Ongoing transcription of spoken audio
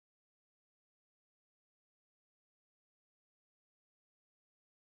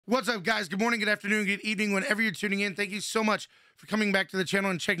What's up, guys? Good morning, good afternoon, good evening, whenever you're tuning in. Thank you so much for coming back to the channel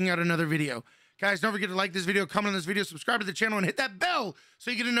and checking out another video. Guys, don't forget to like this video, comment on this video, subscribe to the channel, and hit that bell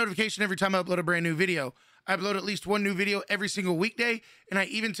so you get a notification every time I upload a brand new video. I upload at least one new video every single weekday, and I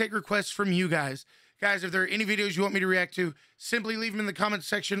even take requests from you guys. Guys, if there are any videos you want me to react to, simply leave them in the comments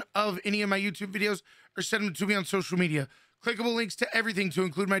section of any of my YouTube videos or send them to me on social media. Clickable links to everything, to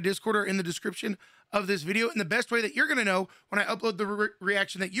include my Discord, are in the description of this video. And the best way that you're going to know when I upload the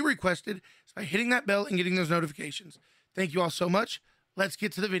reaction that you requested is by hitting that bell and getting those notifications. Thank you all so much. Let's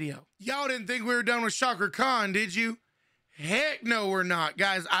get to the video. Y'all didn't think we were done with Cakra Khan, did you? Heck no, we're not.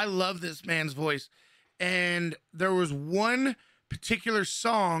 Guys, I love this man's voice. And there was one particular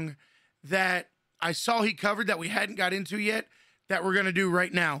song that I saw he covered that we hadn't got into yet that we're going to do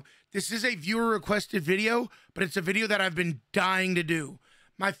right now. This is a viewer requested video, but it's a video that I've been dying to do.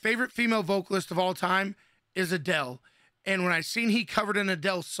 My favorite female vocalist of all time is Adele. And when I seen he covered an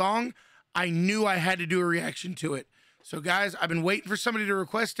Adele song, I knew I had to do a reaction to it. So guys, I've been waiting for somebody to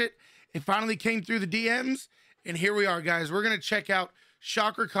request it. It finally came through the DMs, and here we are, guys. We're going to check out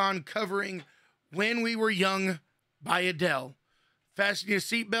Cakra Khan covering When We Were Young by Adele. Fasten your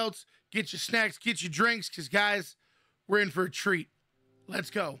seatbelts, get your snacks, get your drinks, because guys, we're in for a treat. Let's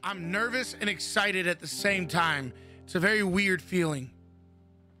go. I'm nervous and excited at the same time. It's a very weird feeling.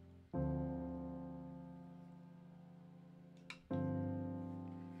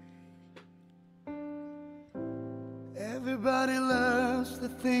 Everybody loves the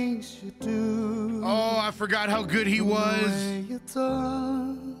things you do. Oh, I forgot how good he was. The way you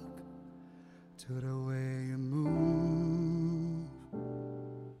talk, to the way you move.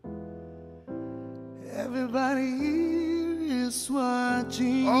 Everybody here is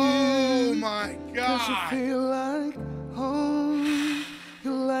watching. Oh my 'Cause you God. feel like home.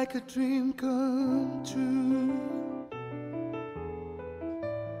 You're like a dream come true.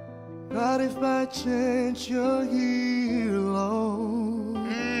 But if by chance you're here alone,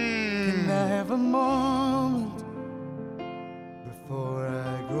 can I have a moment before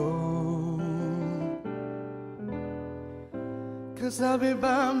I go? 'Cause I'll be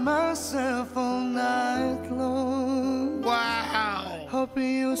by myself all night long. Wow.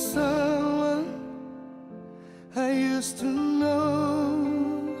 Hoping you're someone I used to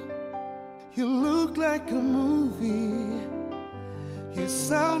know. You look like a movie. You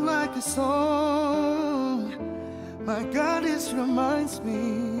sound like a song. My God, this reminds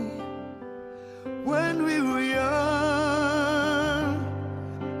me when we were young.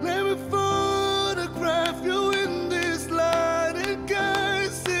 Let me photograph you in this light, in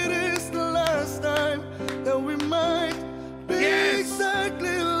case it is the last time that we might be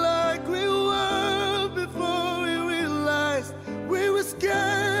exactly like we were before we realized we were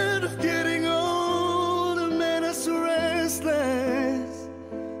scared of getting old and made us restless.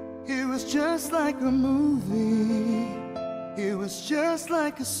 It was just like a movie. It was just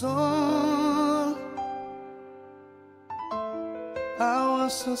like a song. I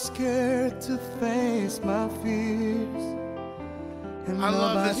was so scared to face my fears, and I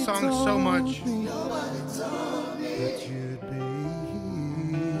love this song so much. Nobody told me that you'd be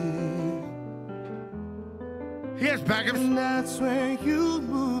here. He has backups. And that's where you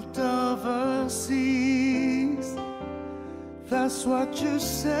moved overseas. That's what you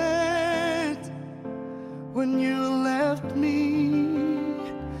said when you left me.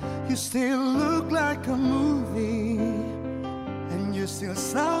 You still look like a movie, and you still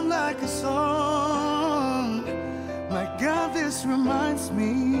sound like a song. My God, this reminds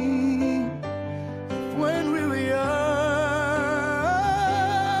me of when we were young.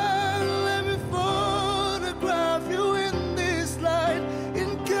 Let me photograph you in this light,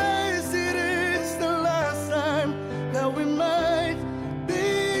 in case it is the last time that we might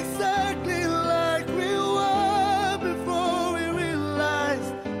be exactly like we were before we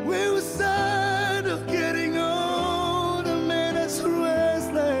realized we were sad of getting old and made us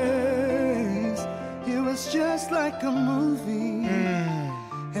restless. It was just like a movie,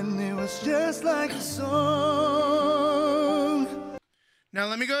 and it was just like a song. Now,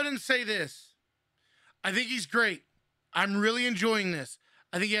 let me go ahead and say this. I think he's great. I'm really enjoying this.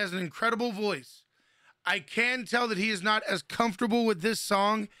 I think he has an incredible voice. I can tell that he is not as comfortable with this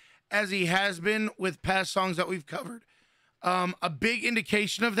song as he has been with past songs that we've covered. A big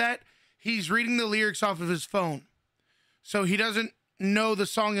indication of that, he's reading the lyrics off of his phone. So he doesn't know the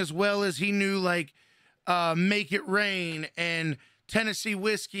song as well as he knew, like, Make It Rain and Tennessee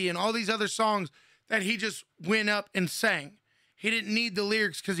Whiskey and all these other songs that he just went up and sang. He didn't need the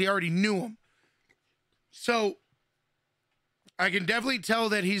lyrics because he already knew them. So I can definitely tell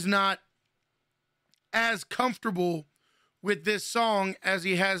that he's not as comfortable with this song as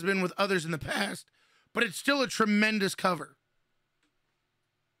he has been with others in the past, but it's still a tremendous cover.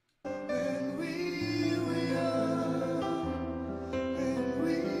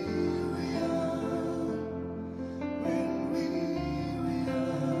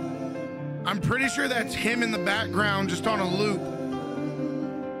 I'm pretty sure that's him in the background just on a loop.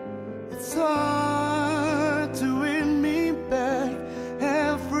 It's hard to win me back.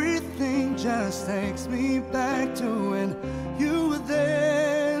 Everything just takes me back to when you were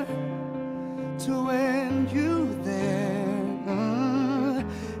there, to when you were there.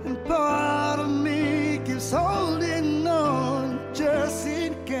 And part of me keeps holding on just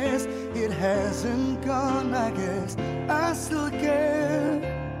in case it hasn't gone. I guess I still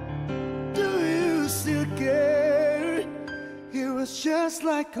care. Still care. It was just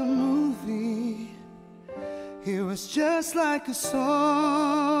like a movie. It was just like a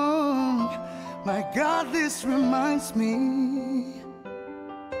song. My God, this reminds me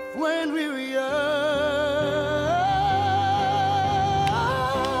of when we were young.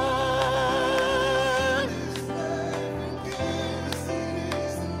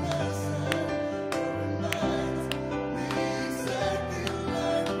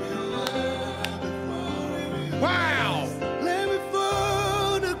 Wow! Let me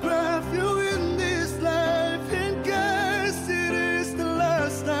photograph you in this life, in case it is the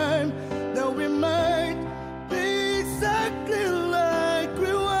last time that we might be exactly like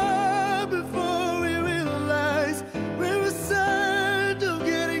we were before we realized we were sad of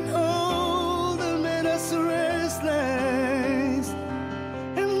getting old and made us restless.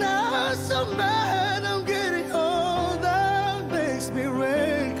 And now so mad I'm getting old, that makes me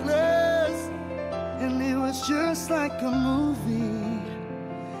reckless. And it was just like a movie,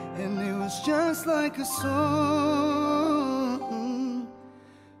 and it was just like a song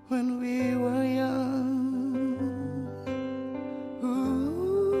when we were young.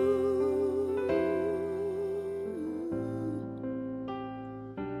 Ooh.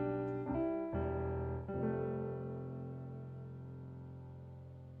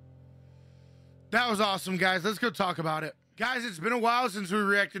 That was awesome, guys. Let's go talk about it. Guys, it's been a while since we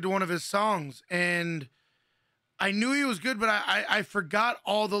reacted to one of his songs, and I knew he was good, but I forgot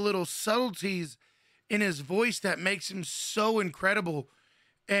all the little subtleties in his voice that makes him so incredible.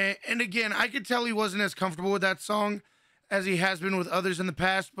 And again, I could tell he wasn't as comfortable with that song as he has been with others in the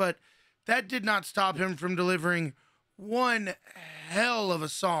past, but that did not stop him from delivering one hell of a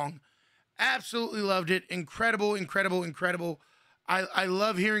song. Absolutely loved it. Incredible, incredible, incredible. I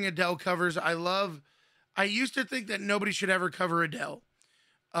love hearing Adele covers. I used to think that nobody should ever cover Adele.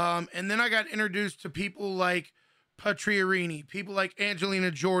 And then I got introduced to people like Patriarini, people like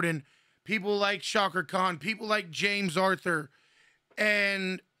Angelina Jordan, people like Chakra Khan, people like James Arthur.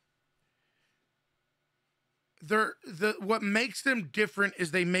 And what makes them different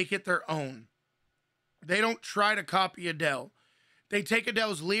is they make it their own. They don't try to copy Adele. They take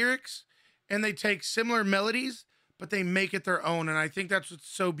Adele's lyrics and they take similar melodies, but they make it their own. And I think that's what's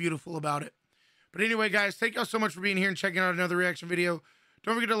so beautiful about it. But anyway, guys, thank y'all so much for being here and checking out another reaction video.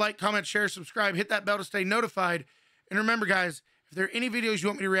 Don't forget to like, comment, share, subscribe, hit that bell to stay notified. And remember, guys, if there are any videos you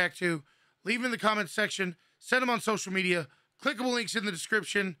want me to react to, leave them in the comments section, send them on social media, clickable links in the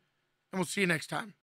description, and we'll see you next time.